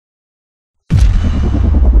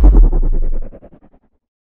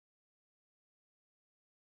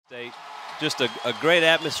State. Just a great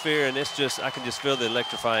atmosphere, and it's just, I can just feel the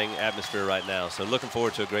electrifying atmosphere right now. So looking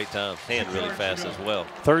forward to a great time. And really fast as well.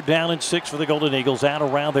 3rd down and 6 for the Golden Eagles, out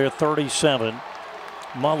around their 37.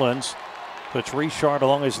 Mullins puts Richard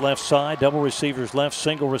along his left side, double receivers left,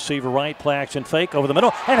 single receiver right, play action fake over the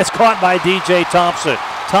middle, and it's caught by DJ Thompson.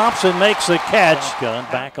 Thompson makes the catch. Gun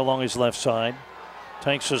back along his left side,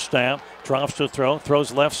 takes a snap, drops to throw,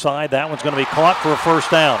 throws left side. That one's going to be caught for a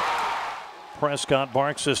 1st down. Prescott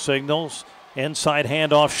barks his signals. Inside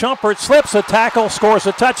handoff. Shumpert slips a tackle, scores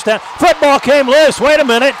a touchdown. Football came loose. Wait a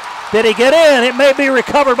minute. Did he get in? It may be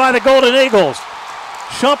recovered by the Golden Eagles.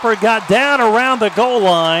 Shumpert got down around the goal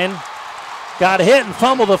line, got hit and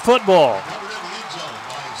fumbled the football.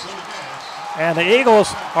 And the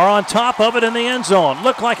Eagles are on top of it in the end zone.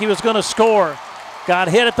 Looked like he was going to score. Got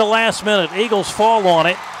hit at the last minute. Eagles fall on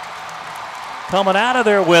it. Coming out of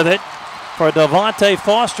there with it for Devontae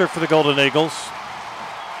Foster for the Golden Eagles.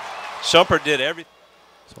 Shumpert did everything.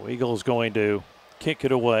 So Eagles going to kick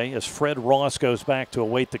it away as Fred Ross goes back to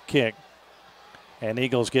await the kick. And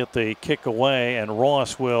Eagles get the kick away, and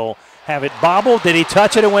Ross will have it bobbled. Did he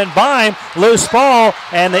touch it? It went by him. Loose ball,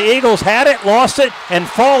 and the Eagles had it, lost it, and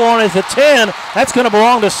fall on it at 10. That's going to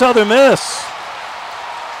belong to Southern Miss.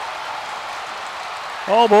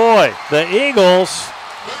 Oh boy, the Eagles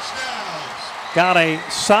got a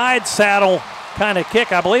side saddle kind of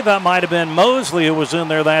kick. I believe that might have been Mosley who was in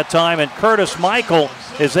there that time, and Curtis Michael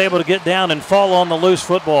is able to get down and fall on the loose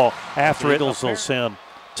football after it. Eagles will send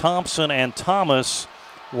Thompson and Thomas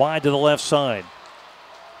wide to the left side.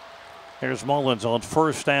 Here's Mullins on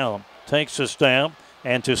 1st down. Takes a snap,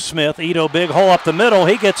 and to Smith. Ito, big hole up the middle.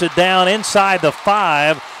 He gets it down inside the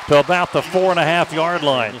 5 to about the 4.5-yard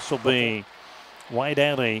line. This will be right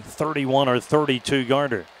at a 31 or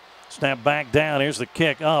 32-yarder. Snap back down. Here's the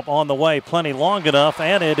kick up on the way. Plenty long enough,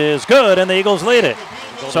 and it is good, and the Eagles lead it.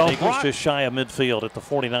 So Eagles just shy of midfield at the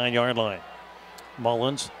 49-yard line.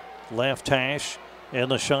 Mullins, left hash in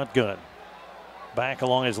the shotgun. Back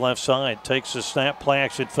along his left side. Takes the snap, play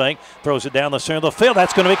action fake. Throws it down the center of the field.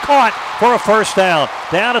 That's going to be caught for a 1st down.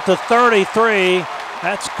 Down at the 33.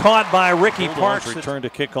 That's caught by Ricky Parks. Return to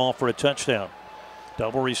kickoff for a touchdown.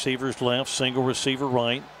 Double receivers left, single receiver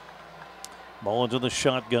right. Mullins in the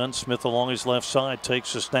shotgun. Smith along his left side.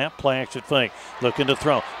 Takes the snap. Play action fake. Looking to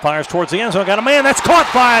throw. Fires towards the end zone. Got a man. That's caught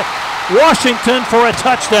by Washington for a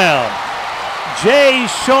touchdown. J.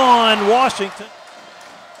 Sean Washington.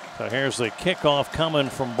 So here's the kickoff coming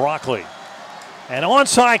from Broccoli. An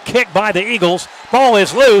onside kick by the Eagles. Ball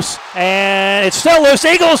is loose, and it's still loose.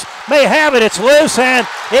 Eagles may have it. It's loose, and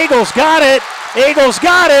Eagles got it. Eagles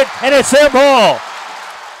got it, and it's their ball.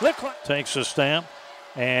 Takes the snap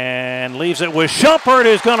and leaves it with Shumpert,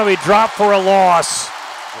 who's going to be dropped for a loss.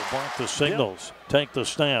 We'll mark the signals. Take the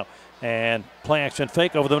snap and play action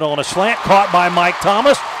fake over the middle on a slant. Caught by Mike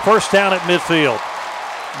Thomas. 1st down at midfield.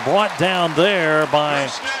 Brought down there by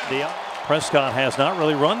Prescott. Has not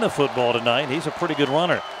really run the football tonight. He's a pretty good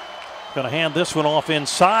runner. Going to hand this one off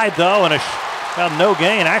inside, though, and got no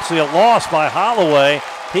gain. Actually a loss by Holloway.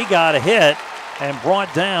 He got hit and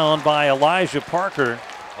brought down by Elijah Parker.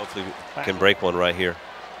 Hopefully we can break one right here.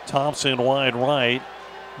 Thompson wide right.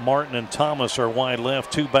 Martin and Thomas are wide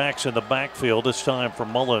left. 2 backs in the backfield, this time for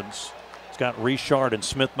Mullins. He's got Richard and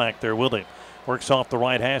Smith back there with him. Works off the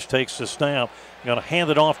right hash, takes the snap. Going to hand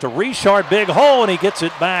it off to Richard. Big hole, and he gets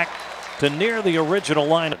it back to near the original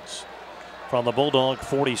line. From the Bulldog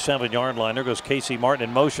 47-yard line. There goes Casey Martin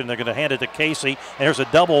in motion. They're going to hand it to Casey. And there's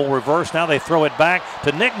a double reverse. Now they throw it back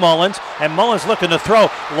to Nick Mullins. And Mullins looking to throw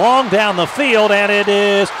long down the field. And it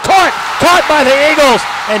is caught by the Eagles.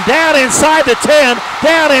 And down inside the 10,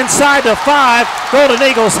 down inside the 5. Golden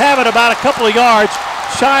Eagles have it about a couple of yards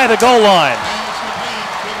shy of the goal line.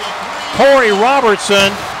 Corey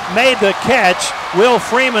Robertson made the catch. Will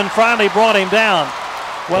Freeman finally brought him down.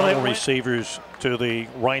 Well, they receivers to the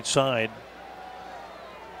right side.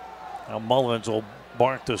 Now Mullins will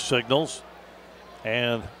bark the signals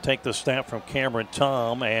and take the snap from Cameron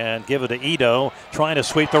Tom and give it to Ito, trying to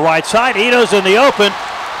sweep the right side. Ito's in the open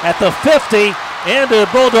at the 50 into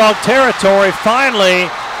Bulldog territory. Finally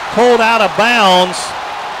pulled out of bounds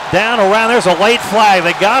down around. There's a late flag.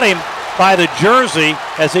 They got him by the jersey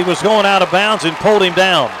as he was going out of bounds and pulled him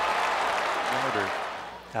down.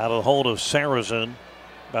 Out of the hold of Saracen,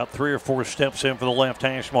 about 3 or 4 steps in for the left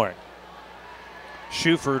hash mark.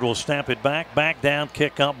 Shuford will snap it back down,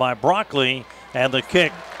 kick up by Broccoli, and the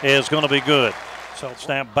kick is going to be good. So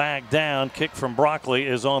snap back down, kick from Broccoli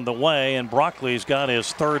is on the way, and Broccoli's got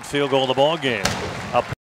his 3rd field goal of the ball game.